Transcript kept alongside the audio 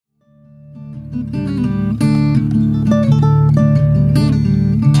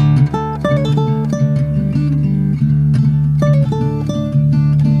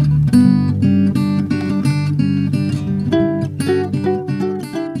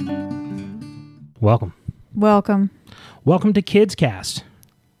Welcome to Kids Cast.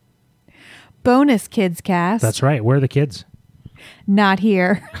 Bonus Kids Cast. That's right. Where are the kids? Not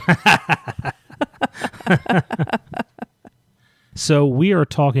here. So we are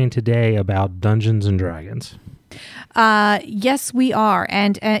talking today about Dungeons and Dragons. Yes, we are.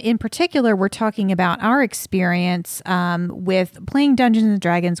 And in particular, we're talking about our experience with playing Dungeons and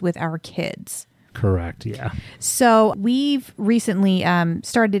Dragons with our kids. Correct, yeah. So we've recently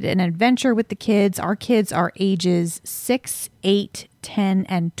started an adventure with the kids. Our kids are ages 6, 8, 10,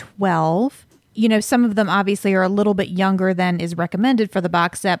 and 12. You know, some of them obviously are a little bit younger than is recommended for the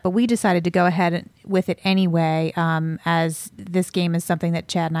box set, but we decided to go ahead with it anyway, as this game is something that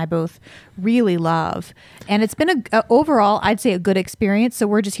Chad and I both really love. And it's been overall, I'd say, a good experience. So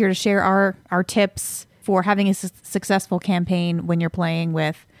we're just here to share our tips for having a successful campaign when you're playing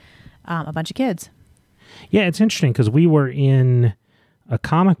with a bunch of kids. Yeah, it's interesting because we were in a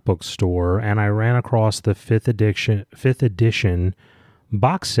comic book store and I ran across the fifth edition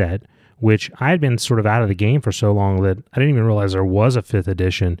box set, which I had been sort of out of the game for so long that I didn't even realize there was a 5th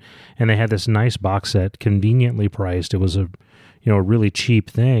edition, and they had this nice box set, conveniently priced. It was a really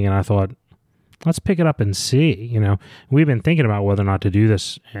cheap thing, and I thought, let's pick it up and see. We've been thinking about whether or not to do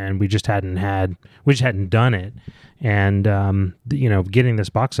this, and we just hadn't done it. And getting this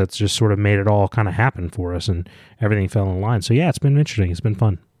box set's just sort of made it all kind of happen for us, and everything fell in line. So yeah, it's been interesting. It's been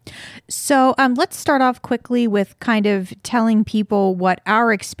fun. So let's start off quickly with kind of telling people what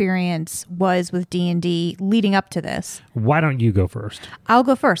our experience was with D&D leading up to this. Why don't you go first? I'll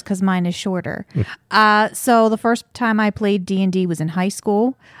go first because mine is shorter. So the first time I played D&D was in high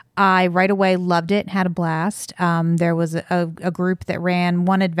school. I right away loved it, had a blast. There was a group that ran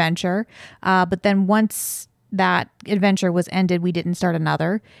one adventure, but then once that adventure was ended, we didn't start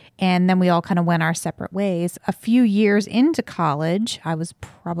another. And then we all kind of went our separate ways. A few years into college, I was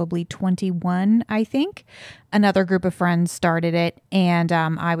probably 21, I think. Another group of friends started it, and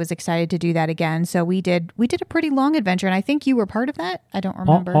I was excited to do that again. So we did a pretty long adventure, and I think you were part of that. I don't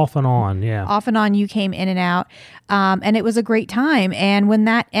remember. Off and on, yeah. Off and on, you came in and out, and it was a great time. And when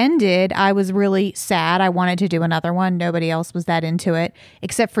that ended, I was really sad. I wanted to do another one. Nobody else was that into it,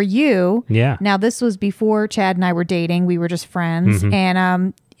 except for you. Yeah. Now, this was before Chad and I were dating. We were just friends,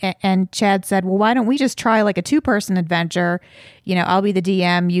 and Chad said, well, why don't we just try like a 2-person adventure? I'll be the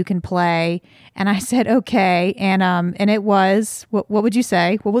DM, you can play. And I said, okay. And it was, what would you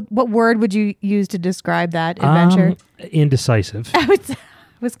say? What word would you use to describe that adventure? Indecisive. I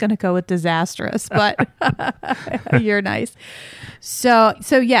was going to go with disastrous, but you're nice. So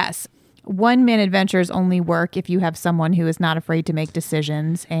yes. One-man adventures only work if you have someone who is not afraid to make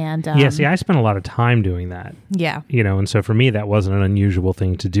decisions. And I spent a lot of time doing that. Yeah. And so for me, that wasn't an unusual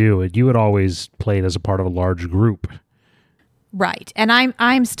thing to do. You had always played as a part of a large group. Right. And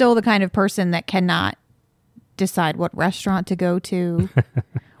I'm still the kind of person that cannot decide what restaurant to go to,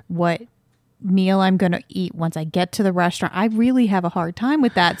 what meal I'm going to eat once I get to the restaurant. I really have a hard time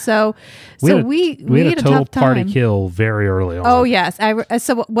with that. So we had a total tough time. Party kill very early on. Oh yes.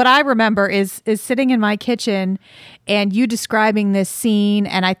 So what I remember is sitting in my kitchen and you describing this scene.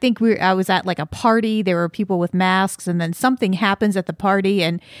 And I think I was at like a party. There were people with masks, and then something happens at the party,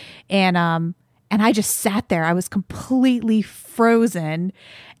 and I just sat there. I was completely frozen.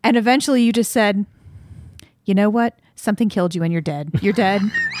 And eventually you just said, you know what? Something killed you and you're dead. You're dead.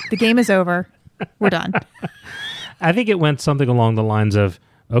 The game is over. We're done. I think it went something along the lines of,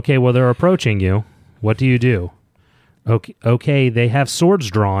 okay, well, they're approaching you. What do you do? Okay, they have swords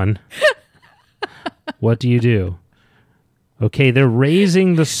drawn. What do you do? Okay, they're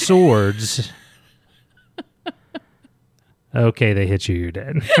raising the swords. Okay, they hit you, you're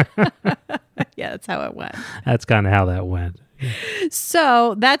dead. Yeah, that's how it went. That's kind of how that went.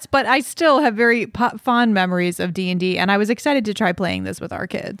 So but I still have very fond memories of D&D, and I was excited to try playing this with our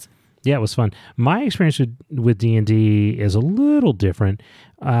kids. Yeah, it was fun. My experience with D&D is a little different.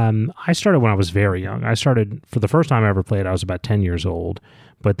 I started when I was very young. I started, for the first time I ever played, I was about 10 years old,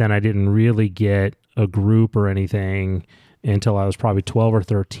 but then I didn't really get a group or anything until I was probably 12 or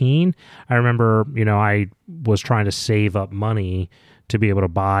 13. I remember, I was trying to save up money to be able to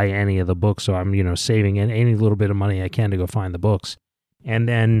buy any of the books. So I'm, saving any little bit of money I can to go find the books. And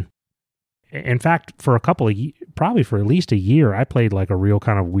then, in fact, for probably for at least a year, I played like a real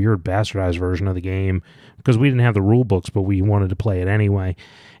kind of weird bastardized version of the game because we didn't have the rule books, but we wanted to play it anyway.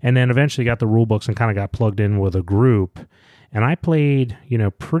 And then eventually got the rule books and kind of got plugged in with a group. And I played,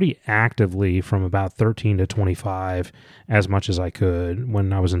 pretty actively from about 13 to 25 as much as I could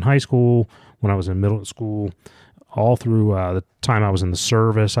when I was in high school, when I was in middle school, all through the time I was in the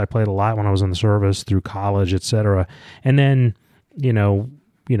service. I played a lot when I was in the service, through college, etc. And then,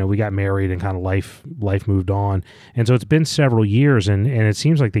 we got married and kind of life moved on. And so it's been several years, and it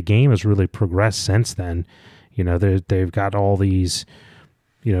seems like the game has really progressed since then. They've got all these,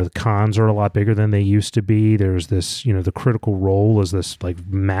 the cons are a lot bigger than they used to be. There's this, the Critical Role is this like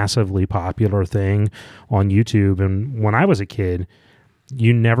massively popular thing on YouTube. And when I was a kid,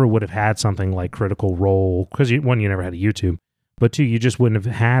 you never would have had something like Critical Role because one, you never had a YouTube, but two, you just wouldn't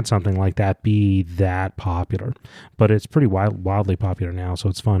have had something like that be that popular. But it's pretty wildly popular now, so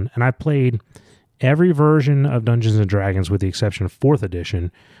it's fun. And I played every version of Dungeons and Dragons with the exception of 4th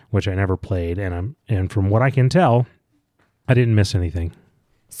edition, which I never played. And from what I can tell, I didn't miss anything.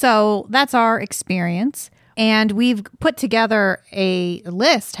 So that's our experience. And we've put together a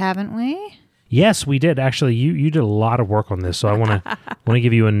list, haven't we? Yes, we did. Actually, you did a lot of work on this, so I want to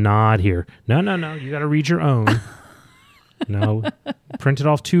give you a nod here. No. You got to read your own. No, printed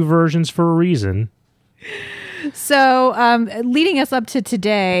off 2 versions for a reason. So, leading us up to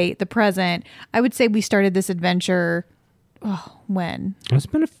today, the present, I would say we started this adventure. When? It's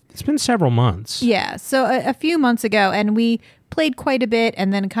been several months. Yeah, so a few months ago, and we played quite a bit,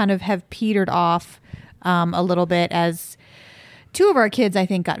 and then kind of have petered off a little bit as 2 of our kids, I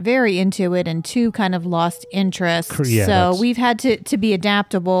think, got very into it, and 2 kind of lost interest. Yeah, so we've had to be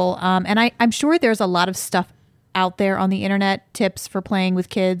adaptable, and I'm sure there's a lot of stuff out there on the internet, tips for playing with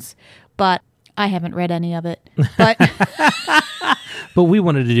kids, but I haven't read any of it. But but we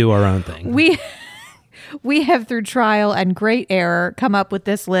wanted to do our own thing. We have, through trial and great error, come up with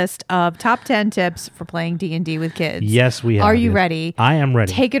this list of top 10 tips for playing D&D with kids. Yes, we have. Are you ready? I am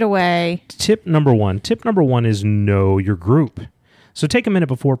ready. Take it away. Tip number 1. Tip number 1 is know your group. So take a minute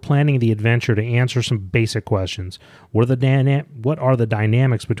before planning the adventure to answer some basic questions. What are the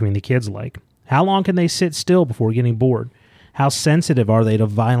dynamics between the kids like? How long can they sit still before getting bored? How sensitive are they to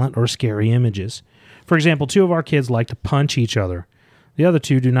violent or scary images? For example, 2 of our kids like to punch each other. The other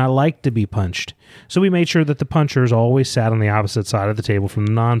 2 do not like to be punched. So we made sure that the punchers always sat on the opposite side of the table from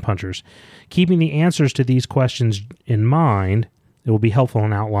the non-punchers. Keeping the answers to these questions in mind, it will be helpful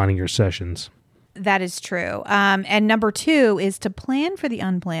in outlining your sessions. That is true. And number 2 is to plan for the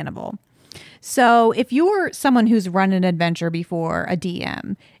unplannable. So if you're someone who's run an adventure before, a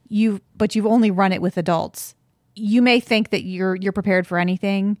DM, but you've only run it with adults, you may think that you're prepared for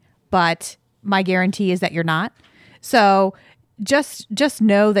anything, but my guarantee is that you're not. So just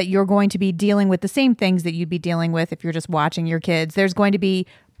know that you're going to be dealing with the same things that you'd be dealing with if you're just watching your kids. There's going to be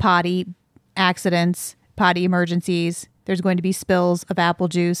potty accidents, potty emergencies. There's going to be spills of apple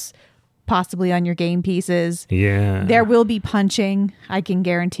juice, possibly on your game pieces. Yeah. There will be punching, I can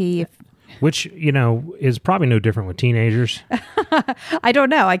guarantee. Which, is probably no different with teenagers. I don't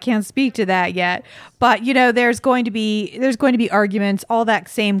know. I can't speak to that yet. But, there's going to be arguments, all that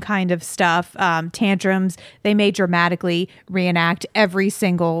same kind of stuff, tantrums. They may dramatically reenact every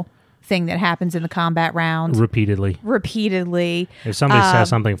single thing that happens in the combat round. Repeatedly. If somebody says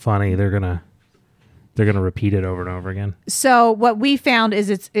something funny, they're going to repeat it over and over again. So what we found is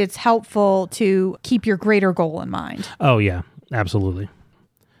it's helpful to keep your greater goal in mind. Oh, yeah, absolutely.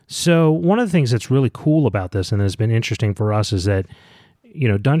 So one of the things that's really cool about this and has been interesting for us is that,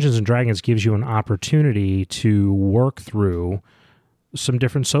 Dungeons and Dragons gives you an opportunity to work through some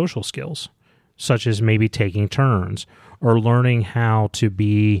different social skills, such as maybe taking turns or learning how to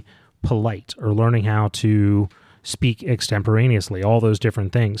be polite or learning how to speak extemporaneously, all those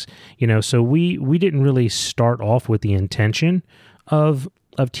different things. So we didn't really start off with the intention of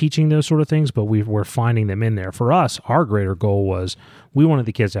teaching those sort of things, but we're finding them in there. For us, our greater goal was we wanted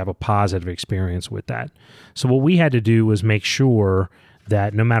the kids to have a positive experience with that. So what we had to do was make sure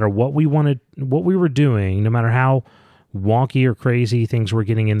that no matter what we were doing, no matter how wonky or crazy things were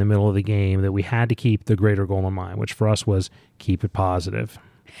getting in the middle of the game, that we had to keep the greater goal in mind, which for us was keep it positive.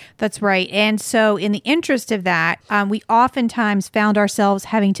 That's right. And so in the interest of that, we oftentimes found ourselves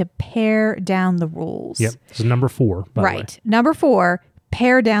having to pare down the rules. Yep. This is number 4, by the way. Right. Number 4,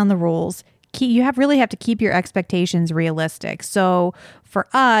 pare down the rules. You really have to keep your expectations realistic. So for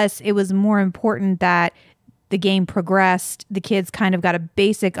us, it was more important that the game progressed, the kids kind of got a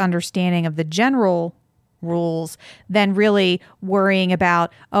basic understanding of the general rules than really worrying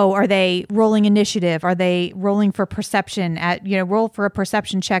about, are they rolling initiative? Are they rolling for perception roll for a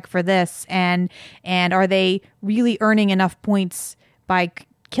perception check for this? And are they really earning enough points by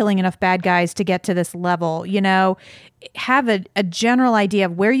killing enough bad guys to get to this level. You know, have a general idea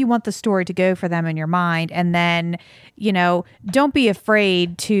of where you want the story to go for them in your mind. And then, you know, don't be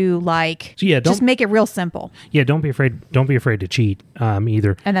afraid to like, just make it real simple. Yeah. Don't be afraid to cheat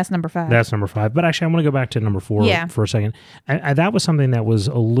either. And that's number 5. That's number 5. But actually, I want to go back to number 4 for a second. That was something that was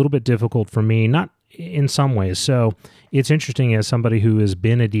a little bit difficult for me, not in some ways. So it's interesting, as somebody who has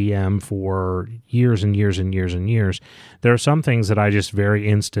been a DM for years and years and years and years, there are some things that I just very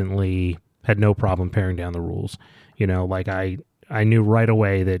instantly had no problem paring down the rules. You know, like I knew right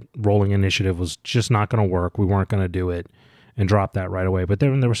away that rolling initiative was just not going to work. We weren't going to do it, and drop that right away. But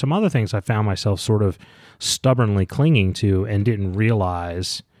then there were some other things I found myself sort of stubbornly clinging to and didn't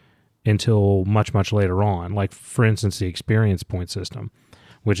realize until much, much later on. Like, for instance, the experience point system,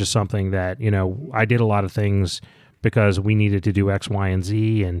 which is something that, you know, I did a lot of things because we needed to do X, Y, and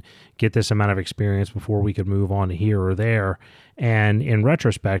Z and get this amount of experience before we could move on to here or there. And in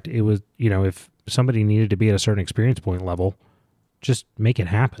retrospect, it was, you know, if somebody needed to be at a certain experience point level, just make it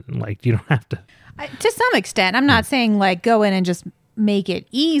happen. Like, you don't have to. To some extent. I'm not saying like go in and just make it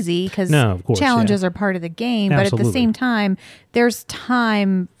easy, because challenges are part of the game. Absolutely. But at the same time, there's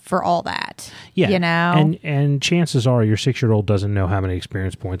time for all that. Yeah. You know? And chances are your 6-year-old doesn't know how many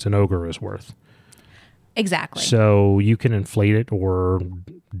experience points an ogre is worth. Exactly. So you can inflate it or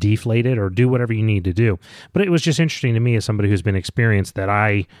deflate it or do whatever you need to do. But it was just interesting to me, as somebody who's been experienced, that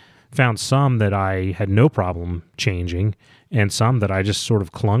I found some that I had no problem changing and some that I just sort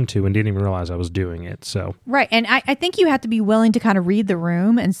of clung to and didn't even realize I was doing it. So right. And I think you have to be willing to kind of read the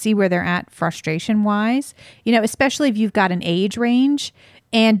room and see where they're at frustration wise, you know, especially if you've got an age range,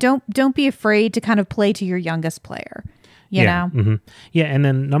 and don't be afraid to kind of play to your youngest player. You know? Mm-hmm. Yeah. And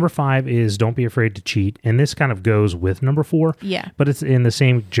then number 5 is don't be afraid to cheat. And this kind of goes with number 4. Yeah. But it's in the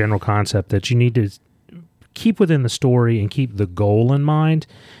same general concept that you need to keep within the story and keep the goal in mind.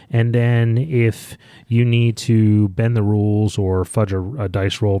 And then if you need to bend the rules or fudge a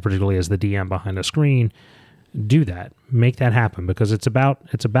dice roll, particularly as the DM behind a screen, do that. Make that happen, because it's about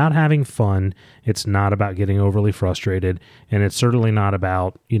having fun. It's not about getting overly frustrated, and it's certainly not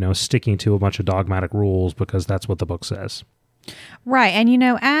about, you know, sticking to a bunch of dogmatic rules because that's what the book says. Right. And, you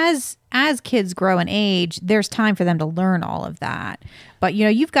know, as kids grow in age, there's time for them to learn all of that. But, you know,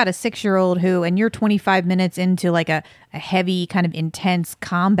 you've got a 6-year-old who, and you're 25 minutes into like a heavy kind of intense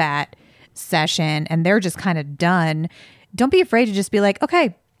combat session, and they're just kind of done. Don't be afraid to just be like,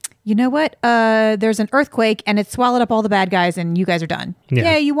 okay, you know what? There's an earthquake and it swallowed up all the bad guys and you guys are done.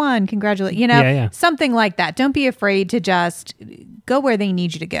 Yeah, you won. Congratulations. You know, something like that. Don't be afraid to just go where they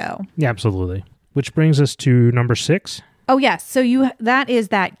need you to go. Yeah, absolutely. Which brings us to number 6. Oh, yes. So that is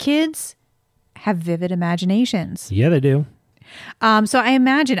that kids have vivid imaginations. Yeah, they do. So I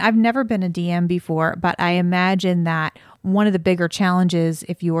imagine, I've never been a DM before, but I imagine that one of the bigger challenges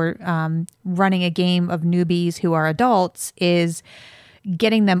if you're running a game of newbies who are adults is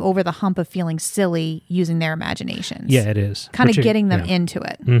getting them over the hump of feeling silly using their imaginations. Yeah, it is. Kind of getting them into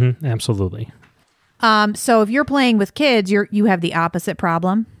it. Mm-hmm, absolutely. So if you're playing with kids, you have the opposite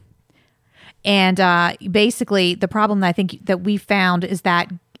problem. And basically, the problem that I think that we found is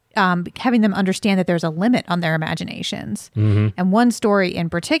that having them understand that there's a limit on their imaginations. Mm-hmm. And one story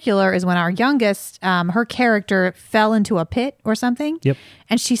in particular is when our youngest, her character fell into a pit or something. Yep.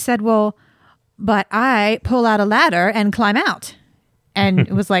 And she said, well, but I pull out a ladder and climb out. And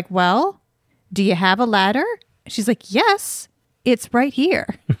it was like, well, do you have a ladder? She's like, yes, it's right here.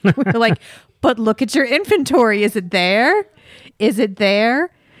 We're like, but look at your inventory. Is it there? Is it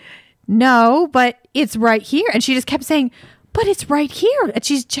there? No, but it's right here. And she just kept saying, but it's right here. And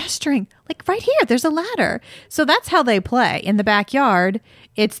she's gesturing like right here. There's a ladder. So that's how they play in the backyard.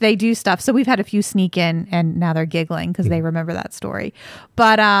 They do stuff. So we've had a few sneak in and now they're giggling because they remember that story.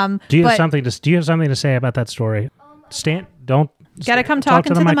 But do you have something to say about that story? Gotta come talk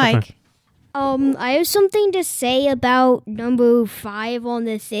into the mic. I have something to say about number 5 on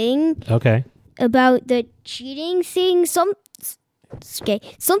the thing. Okay. About the cheating thing. Something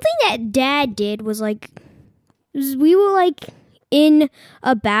that Dad did was like, we were like in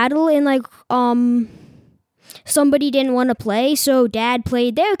a battle and like somebody didn't want to play, so Dad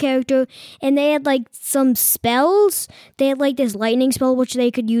played their character, and they had like some spells. They had like this lightning spell which they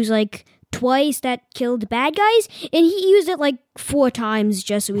could use like twice that killed bad guys, and he used it like 4 times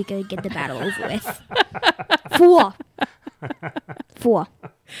just so we could get the battle over with. 4.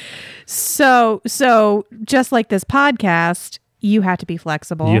 So just like this podcast, you have to be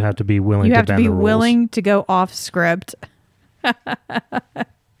flexible. You have to be willing you to have bend to be the rules. willing to go off script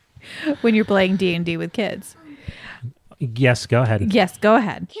when you're playing D&D with kids. Yes, go ahead. Yes, go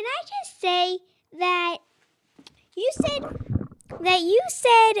ahead. Can I just say that you said that you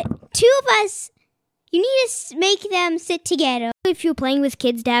said two of us, you need to make them sit together. If you're playing with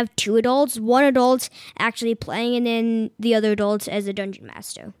kids to have two adults, one adult's actually playing and then the other adult's as a dungeon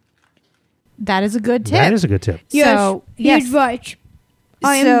master. That is a good tip. That is a good tip. So, yes. right.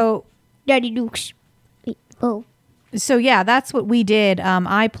 I am So, Daddy Luke's. Oh. so yeah, that's what we did.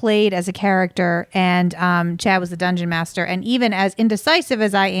 I played as a character, and Chad was the dungeon master. And even as indecisive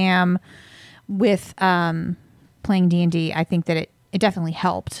as I am with playing D&D, I think that it definitely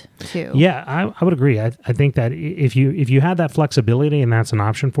helped too. Yeah, I would agree. I think that if you had that flexibility and that's an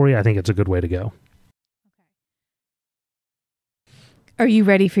option for you, I think it's a good way to go. Are you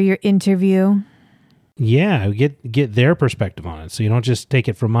ready for your interview? Yeah, get their perspective on it. So you don't just take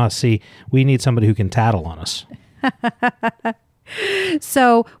it from us. See, we need somebody who can tattle on us.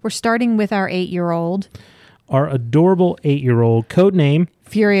 So we're starting with our 8-year-old. Our adorable 8-year-old, code name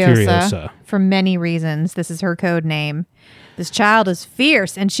Furiosa. For many reasons. This is her code name. This child is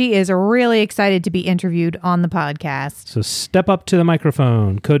fierce, and she is really excited to be interviewed on the podcast. So step up to the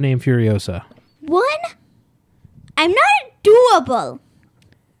microphone, code name Furiosa. One, I'm not adorable.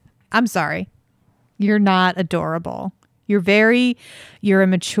 I'm sorry. You're not adorable. You're a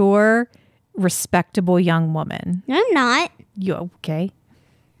mature, respectable young woman. I'm not. You okay?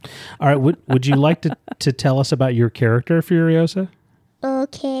 All right, would you like to tell us about your character, Furiosa?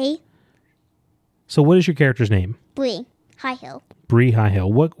 Okay. So what is your character's name? Bree. High Hill. Bree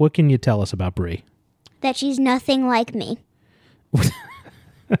Highhill. What can you tell us about Bree? That she's nothing like me.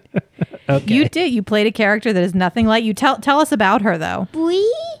 Okay. You did. You played a character that is nothing like you. Tell us about her, though.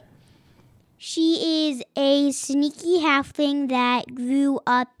 Bree, she is a sneaky halfling that grew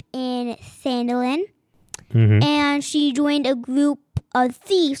up in Sandalin. Mm-hmm. And she joined a group of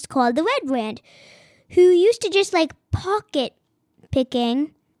thieves called the Red Brand, who used to just like pocket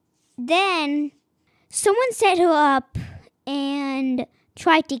picking. Then someone set her up and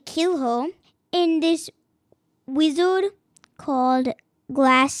tried to kill her. And this wizard called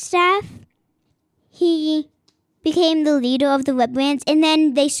Glassstaff, he became the leader of the Red Brands, and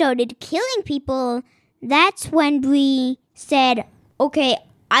then they started killing people. That's when Bree said, okay,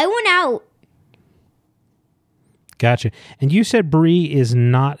 I want out. Gotcha. And you said Bree is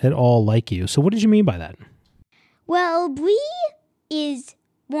not at all like you. So what did you mean by that? Well, Bree is,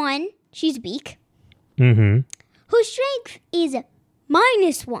 one, she's weak. Mm-hmm. Her strength is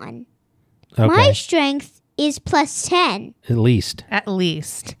 -1. Okay. My strength is +10. At least. At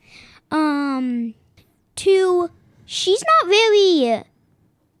least. 2, she's not very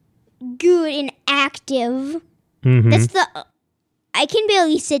good and active. Mm-hmm. That's I can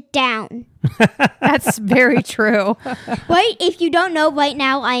barely sit down. That's very true. Right? If you don't know, right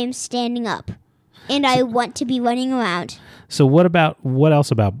now I am standing up. And I want to be running around. So what else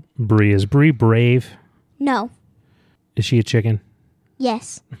about Bree? Is Bree brave? No. Is she a chicken?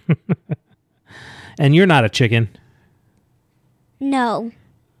 Yes. And you're not a chicken. No.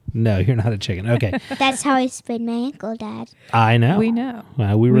 No, you're not a chicken. Okay. That's how I sprained my ankle, Dad. I know. We know.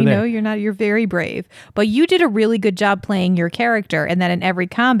 Well, we were We there. know you're not. You're very brave, but you did a really good job playing your character, and that in every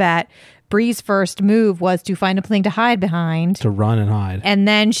combat, Bree's first move was to find a thing to hide behind, To run and hide. and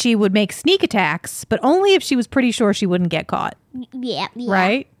then she would make sneak attacks, but only if she was pretty sure she wouldn't get caught. Yeah.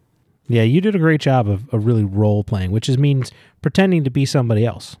 Right? Yeah, you did a great job of really role playing, which means pretending to be somebody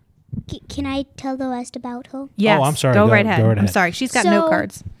else. Can I tell the rest about her? Yes. I'm sorry. Go Go right ahead. right I'm ahead. sorry. She's got So- note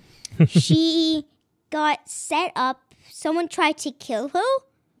cards. She got set up. Someone tried to kill her.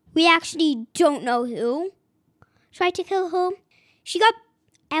 We actually don't know who tried to kill her. She got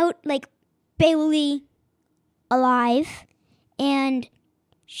out like barely alive. And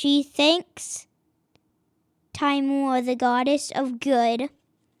she thanks Timur, the goddess of good,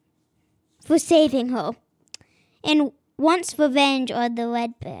 for saving her. And wants revenge on the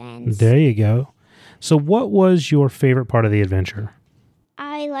Red Brands. There you go. So what was your favorite part of the adventure?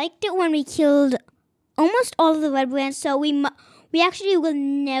 I liked it when we killed almost all of the Red Brands, so we actually will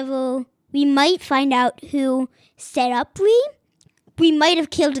never... We might find out who set up Bree. We might have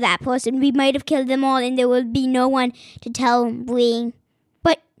killed that person. We might have killed them all, and there will be no one to tell Bree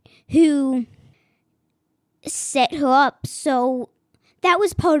but who set her up. So that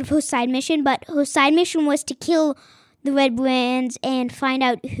was part of her side mission, but her side mission was to kill the Red Brands and find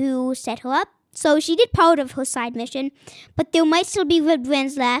out who set her up. So she did part of her side mission, but there might still be Red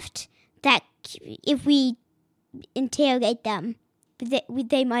Brands left that if we interrogate them,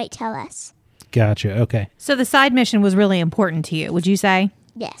 they might tell us. Gotcha. Okay. So the side mission was really important to you, would you say?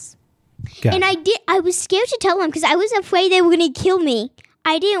 Yes. Got And it. I was scared to tell them because I was afraid they were going to kill me.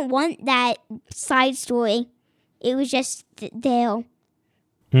 I didn't want that side story. It was just their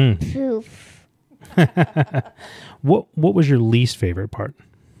Mm. proof. What was your least favorite part?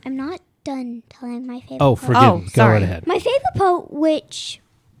 I'm not done telling my favorite Oh, part. forgive Oh, me. Go sorry. right ahead. My favorite part, which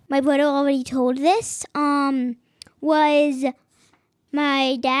my brother already told this, was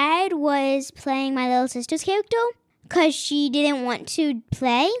my dad was playing my little sister's character because she didn't want to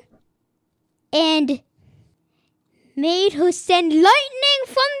play and made her send lightning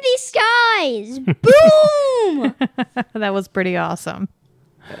from the skies. Boom! That was pretty awesome.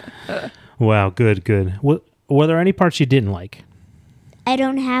 Wow, good. Were there any parts you didn't like? I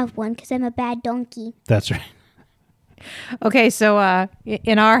don't have one because I'm a bad donkey. That's right. Okay, so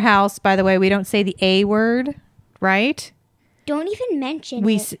in our house, by the way, we don't say the A word, right? Don't even mention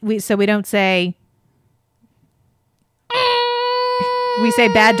We it. so we don't say. We say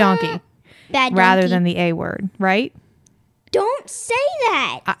bad donkey Bad rather donkey. than the A word, right? Don't say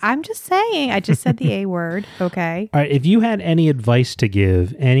that. I'm just saying. I just said the A word. Okay. All right, if you had any advice to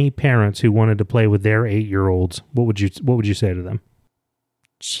give any parents who wanted to play with their 8-year-olds, what would you say to them?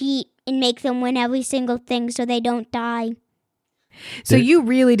 Cheat and make them win every single thing so they don't die. So you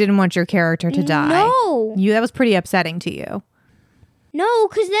really didn't want your character to die. No. That was pretty upsetting to you. No,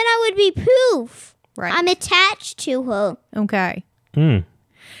 because then I would be poof. Right. I'm attached to her. Okay. Mm.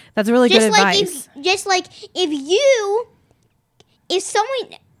 That's really good advice. If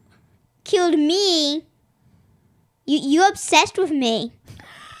someone killed me, you're obsessed with me.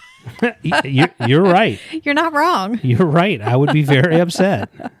 You're right. You're not wrong. You're right. I would be very upset.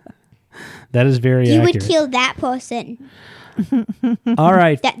 That is very You accurate. would kill that person. All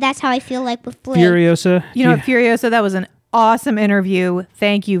right, That's how I feel like with Blake. Furiosa. You know what, Furiosa, that was an awesome interview.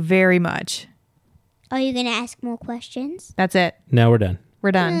 Thank you very much. Are you going to ask more questions? That's it. Now we're done.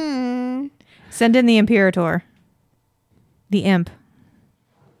 We're done. Hmm. Send in the Imperator. The imp.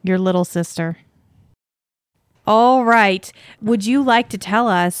 Your little sister. All right. Would you like to tell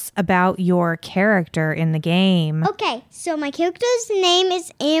us about your character in the game? Okay, so my character's name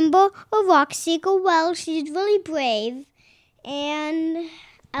is Amber or Rockseeker. Well, she's really brave, and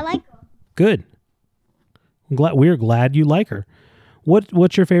I like her. Good. We're glad you like her.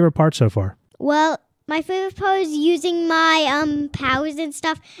 What's your favorite part so far? Well, my favorite part is using my powers and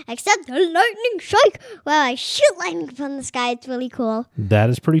stuff, except the lightning strike. Well, I shoot lightning from the sky. It's really cool. That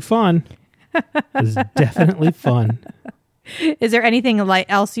is pretty fun. It's definitely fun. Is there anything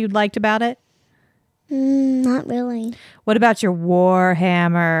else you'd liked about it? Not really. What about your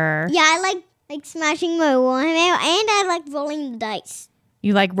Warhammer? Yeah, I like smashing my warhammer, and I like rolling the dice.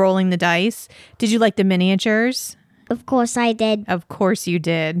 You like rolling the dice? Did you like the miniatures? Of course, I did. Of course you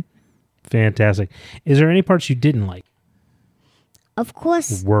did. Fantastic. Is there any parts you didn't like? Of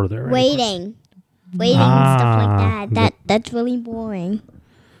course, Were there any waiting and stuff like that. That's really boring.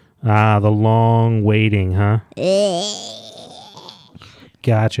 parts? The long waiting, huh?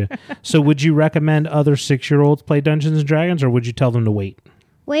 Gotcha. So would you recommend other 6-year-olds play Dungeons and Dragons, or would you tell them to wait?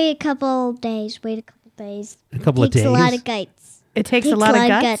 Wait a couple days. A couple of Takes days? a lot of guts. It takes a lot of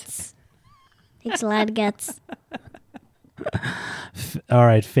guts. Takes a lot of guts. All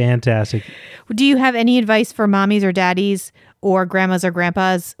right, fantastic. Do you have any advice for mommies or daddies or grandmas or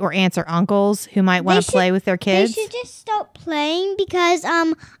grandpas or aunts or uncles who might want to play with their kids? They should just stop playing because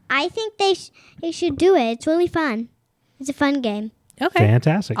I think they should do it. It's really fun. It's a fun game. Okay.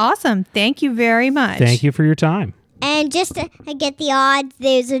 Fantastic. Awesome. Thank you very much. Thank you for your time. And just to get the odds,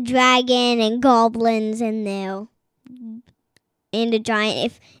 there's a dragon and goblins in there. And a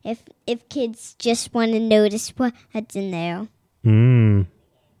giant, if kids just want to notice what's in there.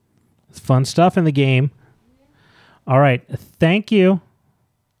 Fun stuff in the game. All right. Thank you.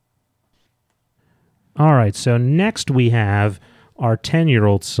 All right. So next we have our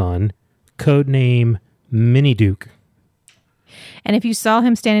 10-year-old son, codename Mini Duke. And if you saw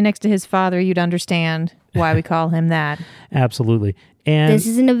him standing next to his father, you'd understand why we call him that. Absolutely. And This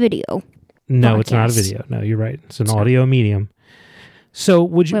isn't a video. no, it's not a podcast. video. No, you're right. It's an audio medium. So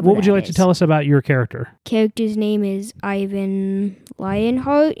what would you like to tell us about your character? Character's name is Ivan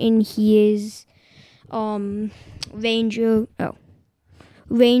Lionheart, and he is Ranger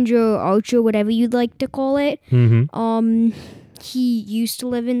Archer, whatever you'd like to call it. Mm-hmm. He used to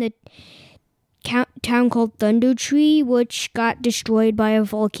live in the town called Thunder Tree, which got destroyed by a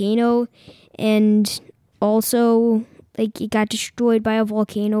volcano, and also it got destroyed by a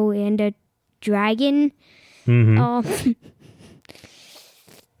volcano and a dragon. Mm-hmm.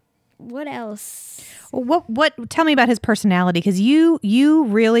 What else? Well, what? Tell me about his personality, because you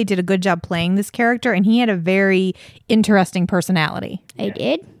really did a good job playing this character, and he had a very interesting personality. I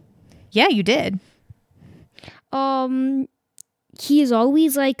did. Yeah, you did. He is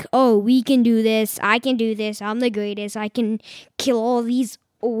always like, oh, we can do this. I can do this. I'm the greatest. I can kill all these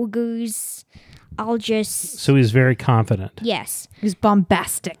ogres. I'll just So he's very confident. yes, He was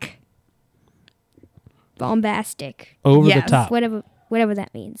bombastic. bombastic, Over Yes. the top. whatever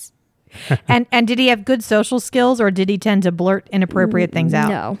that means. And did he have good social skills, or did he tend to blurt inappropriate things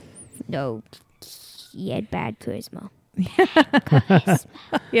out? No, he had bad charisma.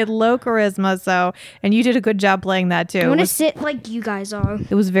 He had low charisma, and you did a good job playing that too. I want to sit like you guys are.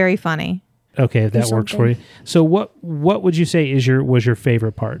 It was very funny. Okay, if that works for you. So what would you say was your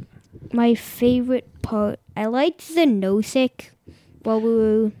favorite part? My favorite part, I liked the Nothik while we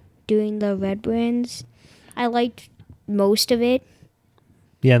were doing the red brands. I liked most of it,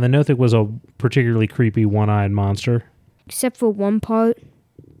 Yeah, the Nothik was a particularly creepy one-eyed monster. except for one part,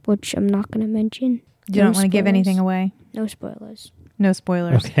 which I'm not going to mention. You don't want to give anything away. No spoilers. No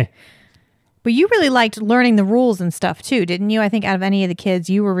spoilers. Okay. But you really liked learning the rules and stuff too, didn't you? I think out of any of the kids,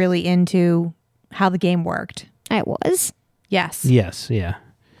 you were really into how the game worked. I was. Yes. Yes, yeah.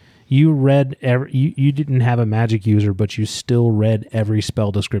 You read you didn't have a magic user, but you still read every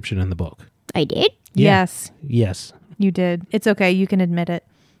spell description in the book. I did. Yeah. Yes, Yes. you did. It's okay. You can admit it.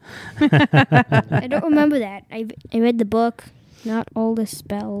 I don't remember that. I read the book, not all the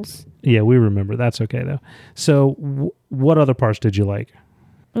spells. Yeah, we remember. That's okay though. So what other parts did you like?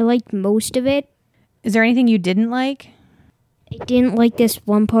 I liked most of it. Is there anything you didn't like? I didn't like this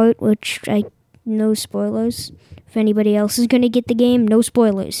one part, which no spoilers. If anybody else is going to get the game, no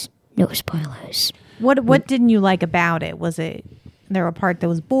spoilers. No spoilers. What didn't you like about it? Was it there a part that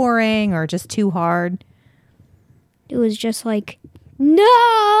was boring or just too hard? It was just like, no!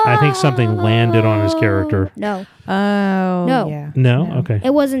 I think something landed on his character. No, Oh, No. yeah. No? Okay.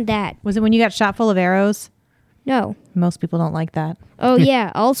 it wasn't that. Was it when you got shot full of arrows? No. Most people don't like that. Oh,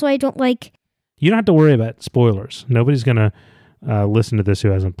 yeah. Also, I don't like... You don't have to worry about spoilers. Nobody's going to listen to this who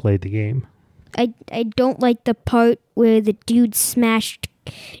hasn't played the game. I don't like the part where the dude smashed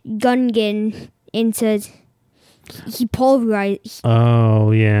Gungan into... He pulverized...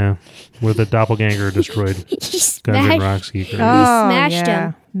 Oh, yeah. Where the doppelganger destroyed He Gungeon smashed... Rockseeker. smashed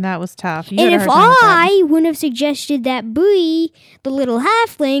him. That was tough. You And had a if hard time with that. I wouldn't have suggested that Bree, the little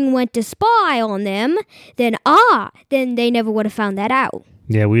halfling, went to spy on them, then they never would have found that out.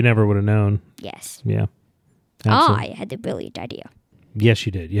 Yeah, we never would have known. Yes. Yeah. Absolutely. I had the brilliant idea. Yes,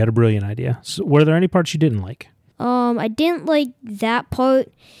 you did. You had a brilliant idea. So were there any parts you didn't like? I didn't like that part.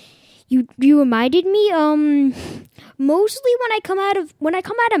 You reminded me, mostly when I come out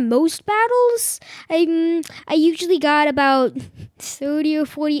of most battles, I usually got about 30 or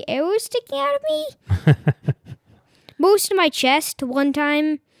 40 arrows sticking out of me. Most of my chest. One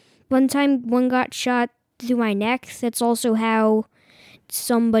time one got shot through my neck. That's also how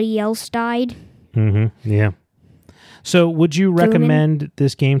somebody else died. Mm-hmm. Yeah. So would you recommend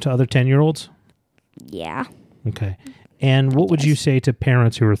this game to other 10-year-olds? Yeah. Okay. And what would you say to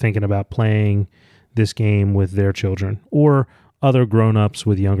parents who are thinking about playing this game with their children or other grown-ups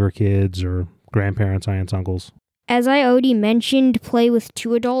with younger kids or grandparents, aunts, uncles? As I already mentioned, play with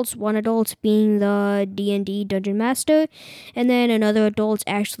 2 adults, 1 adult being the D&D Dungeon Master, and then another adult's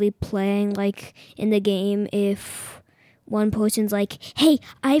actually playing like in the game. If one person's like, hey,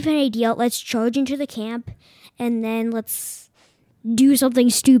 I have an idea, let's charge into the camp, and then let's do something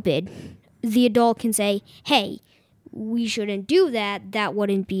stupid. The adult can say, hey, we shouldn't do that. That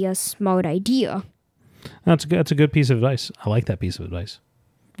wouldn't be a smart idea. That's a good piece of advice. I like that piece of advice.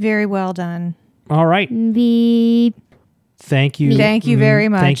 Very well done. All right. Beep. Thank you. Thank you very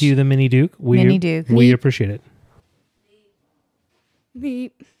much. Thank you, the Mini Duke. Mini Duke. We appreciate it.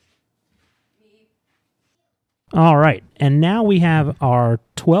 Beep. All right. And now we have our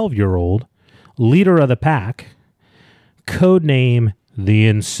 12-year-old leader of the pack, codename the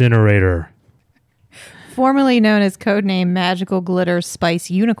Incinerator. Formerly known as codename Magical Glitter Spice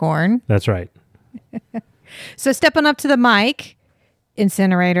Unicorn. That's right. So stepping up to the mic,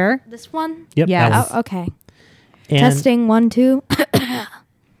 Incinerator. This one? Yep. Yes. that Oh, one. okay. And Testing 1, 2.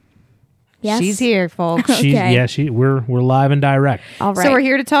 Yes. She's here, folks. Okay. We're live and direct. All right. So we're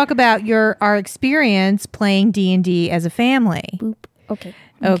here to talk about our experience playing D&D as a family. Boop. Okay.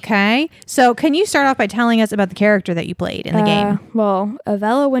 Okay. So can you start off by telling us about the character that you played in the game? Well,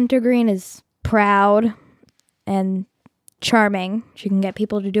 Avella Wintergreen is proud and charming. She can get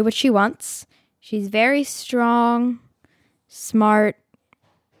people to do what she wants. She's very strong, smart.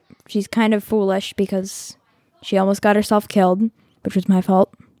 She's kind of foolish because she almost got herself killed, which was my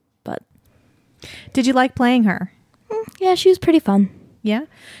fault. But Did you like playing her? yeah, she was pretty fun. Yeah.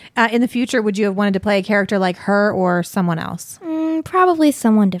 In the future, would you have wanted to play a character like her or someone else? Probably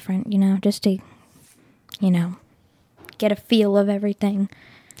someone different, just to, get a feel of everything.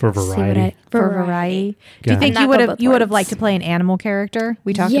 For See what variety. For variety. Do you Got think it. you I'm would not have good you with would have words. liked to play an animal character?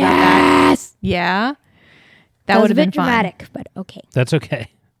 We talked about that. Yes. Yeah. That was would a have bit been fun. dramatic, but okay. That's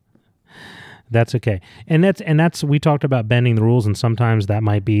okay. That's okay. And that's we talked about bending the rules, and sometimes that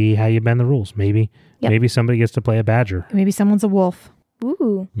might be how you bend the rules. Maybe somebody gets to play a badger. Maybe someone's a wolf.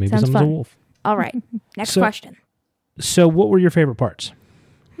 Ooh, Maybe sounds someone's fun. a wolf. All right, next So- question. So what were your favorite parts?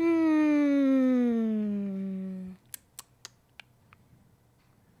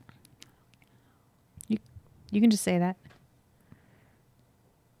 You can just say that.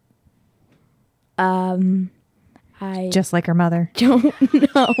 I Just like her mother. don't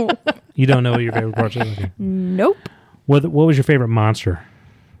know. You don't know what your favorite parts are? Okay. Nope. What was your favorite monster?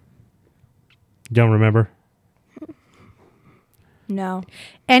 Don't remember? No.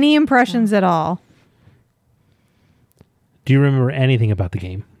 Any impressions at all? Do you remember anything about the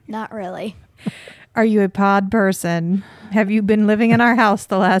game? Not really. Are you a pod person? Have you been living in our house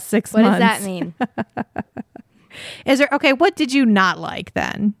the last 6 What months? does that mean? Is there okay? What did you not like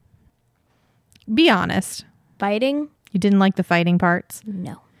then? Be honest. Fighting? You didn't like the fighting parts.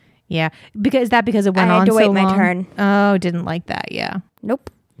 No. Yeah, because it went I on had to so wait my long? turn. Oh, didn't like that. Yeah, Nope.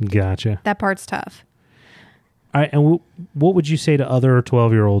 Gotcha. that part's tough. All right, and what would you say to other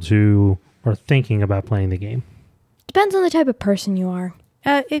 12-year-olds who are thinking about playing the game? Depends on the type of person you are.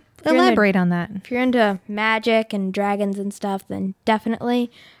 You're elaborate on that. If you're into magic and dragons and stuff, then definitely.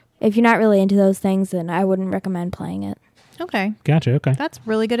 If you're not really into those things, then I wouldn't recommend playing it. Okay, Gotcha. Okay. that's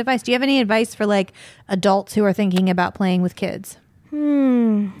really good advice. Do you have any advice for like adults who are thinking about playing with kids?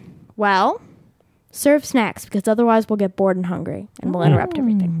 Well, serve snacks because otherwise we'll get bored and hungry and we'll interrupt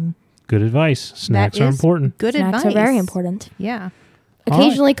everything. Good advice. Snacks That are is important. Good Snacks advice. are very important. Yeah,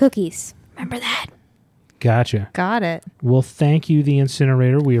 Occasionally cookies. Remember that. Gotcha. got it. Well, thank you, the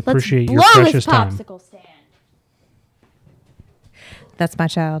Incinerator. We appreciate your Blow precious this time. popsicle stand. That's my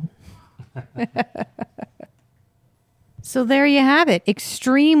child. So there you have it.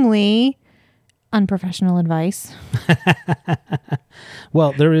 Extremely unprofessional advice.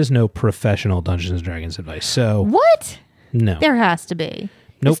 Well, there is no professional Dungeons and Dragons advice, so What? no. There has to be.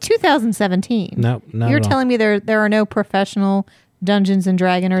 Nope. It's 2017. No, not You're at all. telling me there are no professional Dungeons and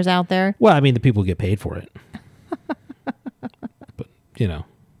Dragoners out there? Well, I mean, the people get paid for it. But, you know.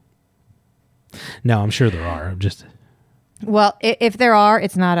 No, I'm sure there are. I'm just... Well, if there are,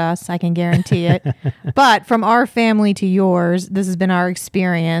 it's not us. I can guarantee it. But from our family to yours, this has been our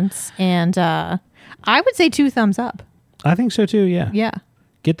experience. And I would say 2 thumbs up. I think so, too, yeah. Yeah.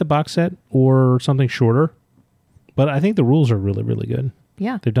 Get the box set or something shorter. But I think the rules are really, really good.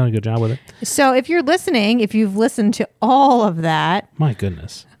 Yeah. They've done a good job with it. So if you're listening, if you've listened to all of that, My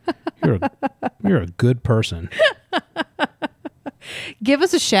goodness. You're a good person. give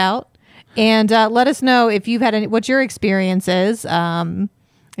us a shout and let us know if you've had what your experience is.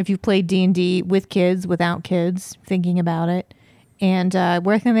 If you've played D&D with kids, without kids, thinking about it. And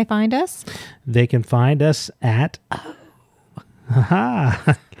where can they find us? They can find us at...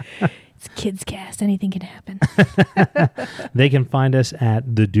 It's Kids Cast. Anything can happen. They can find us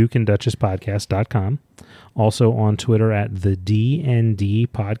at the Duke and Duchess podcast.com. Also on Twitter at the DND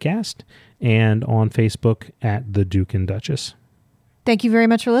podcast and on Facebook at the Duke and Duchess. Thank you very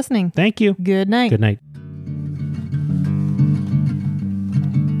much for listening. Thank you. Good night. Good night.